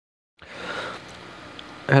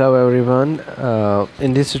Hello everyone.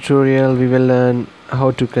 In this tutorial we will learn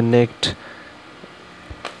how to connect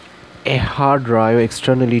a hard drive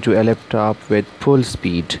externally to a laptop with full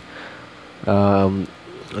speed.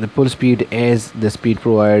 The full speed is the speed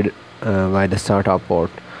provided by the SATA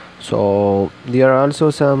port. So there are also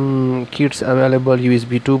some kits available,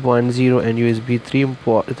 USB 2.0 and USB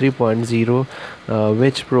 3.0,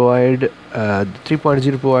 which provide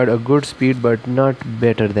 3.0 provide a good speed but not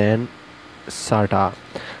better than SATA,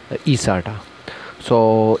 eSATA.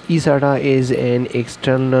 So eSATA is an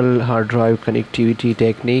external hard drive connectivity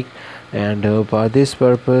technique, and for this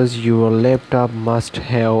purpose your laptop must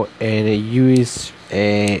have an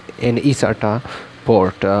eSATA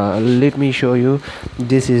port. Let me show you.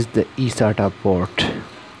 This is the eSATA port.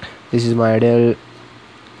 This is my Dell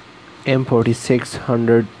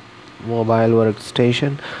M4600 mobile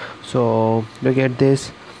workstation. So look at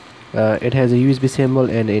this. It has a USB symbol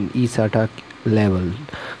and an eSATA level.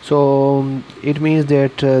 So it means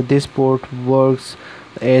that this port works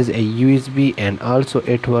as a USB and also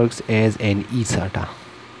it works as an eSATA.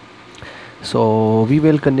 So we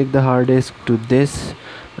will connect the hard disk to this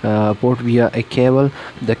port via a cable.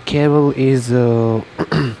 The cable is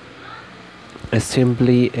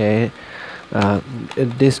simply a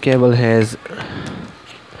this cable has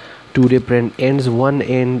two different ends. One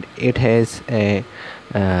end it has a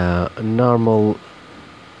normal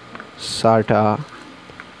SATA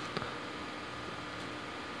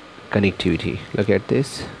connectivity. Look at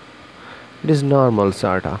this. It is normal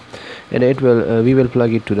SATA, and it will we will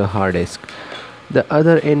plug it to the hard disk. The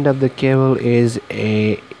other end of the cable is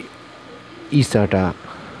a eSATA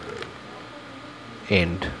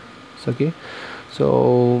end. Okay,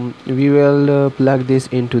 so we will plug this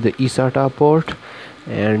into the eSATA port,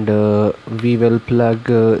 and we will plug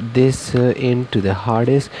this into the hard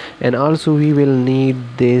disk, and also we will need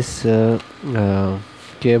this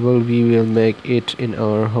cable. We will make it in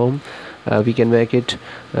our home. We can make it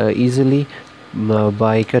easily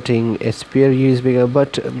by cutting a spare USB cable,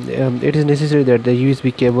 but it is necessary that the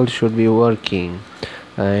USB cable should be working,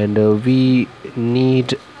 and we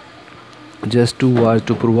need just 2 wires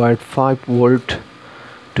to provide 5 volt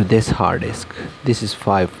to this hard disk. This is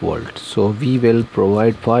 5 volt, so we will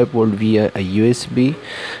provide 5 volt via a USB,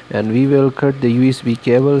 and we will cut the USB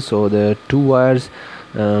cable. So the 2 wires,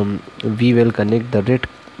 we will connect the red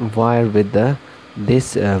wire with the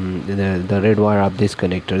red wire of this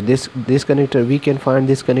connector. This connector, we can find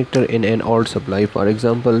this connector in an old supply. For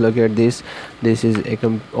example, look at this. This is a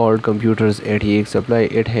old computer's ATX supply.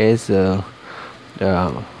 It has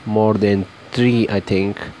more than 3, I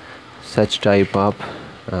think, such type of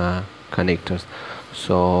connectors.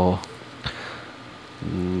 So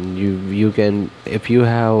you can, if you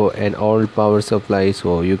have an old power supply,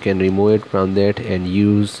 so you can remove it from that and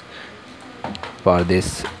use for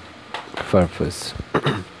this purpose.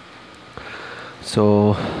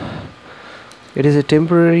 So it is a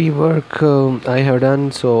temporary work I have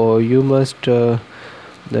done, so you must do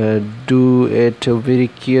it very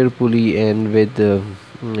carefully, and with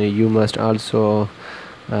you must also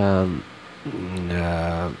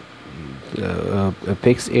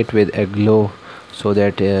fix it with a glue so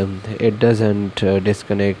that it doesn't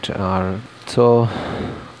disconnect. Or so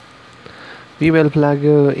we will plug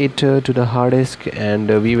it to the hard disk, and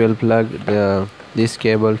we will plug this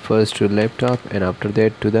cable first to laptop and after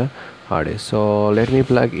that to the hard disk. So let me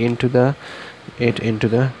plug into the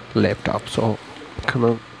laptop. So come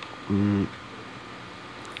on.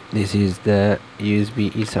 This is the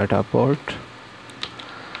USB eSATA port.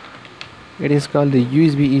 It is called the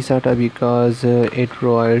USB eSATA because it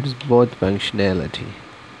provides both functionality.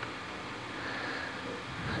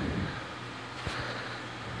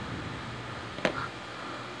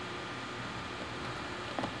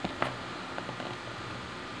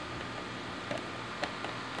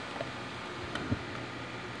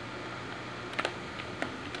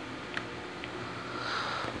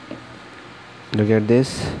 Look at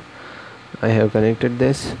this. I have connected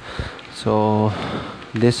this. So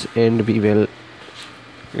this end we will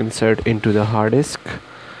insert into the hard disk.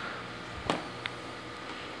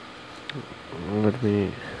 Let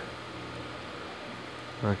me,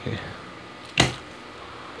 okay.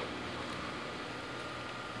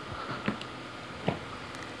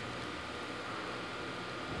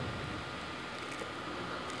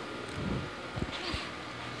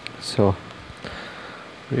 So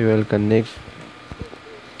we will connect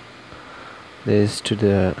this to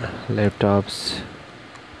the laptop's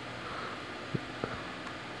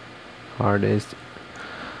hard disk,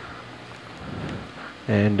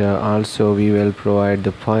 and also we will provide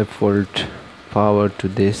the 5 volt power to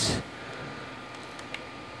this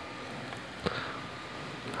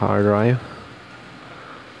hard drive.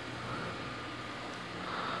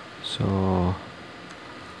 So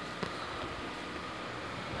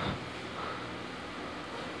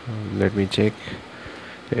let me check,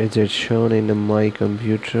 is it shown in my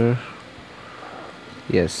computer?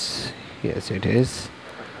 Yes, it is.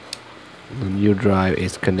 The new drive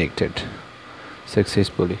is connected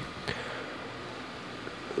successfully.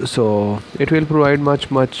 So it will provide much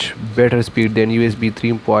better speed than USB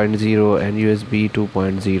 3.0 and USB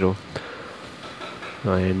 2.0,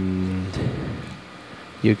 and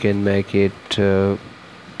you can make it